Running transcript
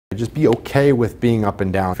Just be okay with being up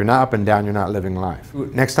and down. If you're not up and down, you're not living life.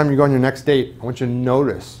 Next time you go on your next date, I want you to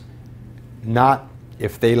notice, not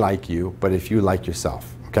if they like you, but if you like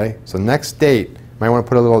yourself, okay? So next date, you might want to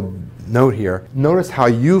put a little note here. Notice how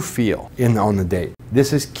you feel on the date.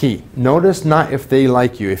 This is key. Notice not if they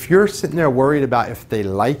like you. If you're sitting there worried about if they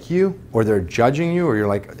like you, or they're judging you, or you're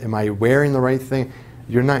like, am I wearing the right thing?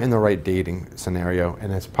 You're not in the right dating scenario,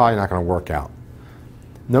 and it's probably not going to work out.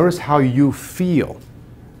 Notice how you feel.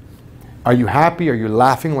 Are you happy? Are you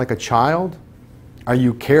laughing like a child? Are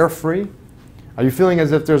you carefree? Are you feeling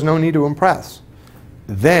as if there's no need to impress?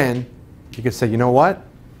 Then you could say, you know what?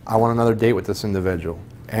 I want another date with this individual.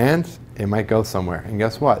 And it might go somewhere. And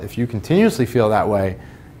guess what? If you continuously feel that way,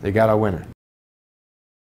 you got a winner.